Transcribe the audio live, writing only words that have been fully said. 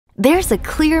There's a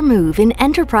clear move in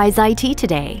enterprise IT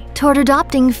today toward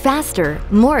adopting faster,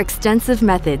 more extensive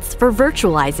methods for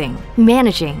virtualizing,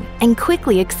 managing, and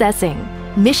quickly accessing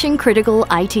mission-critical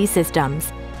IT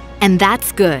systems. And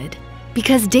that's good,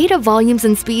 because data volumes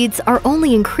and speeds are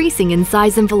only increasing in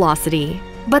size and velocity.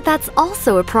 But that's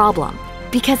also a problem,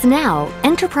 because now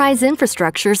enterprise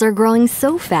infrastructures are growing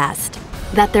so fast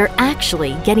that they're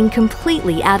actually getting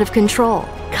completely out of control,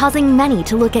 causing many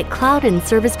to look at cloud and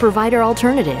service provider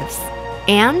alternatives.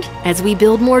 And as we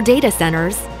build more data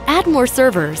centers, add more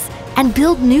servers, and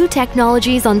build new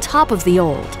technologies on top of the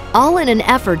old, all in an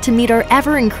effort to meet our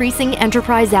ever-increasing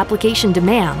enterprise application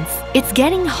demands, it's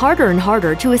getting harder and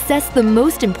harder to assess the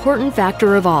most important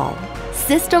factor of all: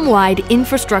 system-wide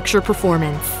infrastructure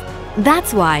performance.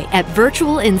 That's why at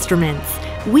Virtual Instruments,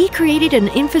 we created an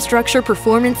infrastructure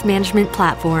performance management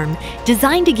platform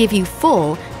designed to give you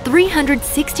full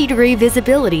 360-degree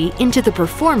visibility into the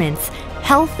performance,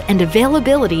 health, and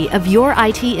availability of your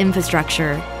IT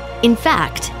infrastructure. In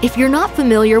fact, if you're not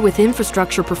familiar with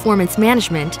infrastructure performance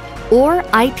management, or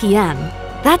IPM,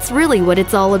 that's really what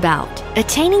it's all about: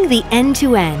 attaining the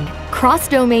end-to-end,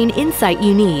 cross-domain insight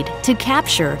you need to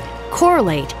capture,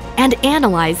 correlate, and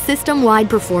analyze system-wide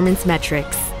performance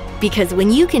metrics. Because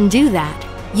when you can do that,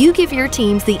 you give your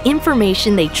teams the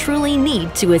information they truly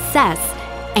need to assess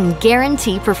and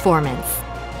guarantee performance.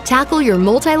 Tackle your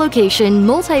multi-location,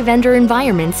 multi-vendor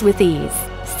environments with ease,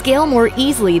 scale more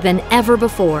easily than ever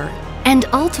before, and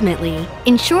ultimately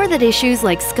ensure that issues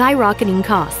like skyrocketing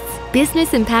costs,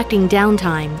 business-impacting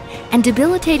downtime, and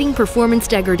debilitating performance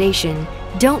degradation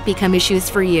don't become issues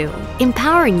for you,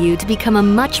 empowering you to become a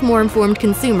much more informed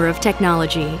consumer of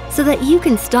technology so that you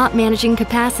can stop managing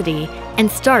capacity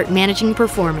and start managing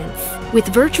performance. With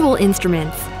Virtual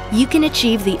Instruments, you can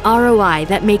achieve the ROI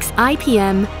that makes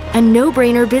IPM a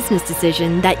no-brainer business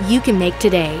decision that you can make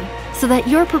today, so that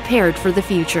you're prepared for the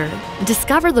future.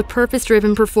 Discover the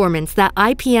purpose-driven performance that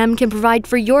IPM can provide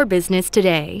for your business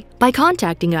today by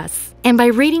contacting us and by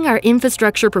reading our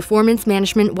Infrastructure Performance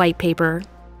Management White Paper.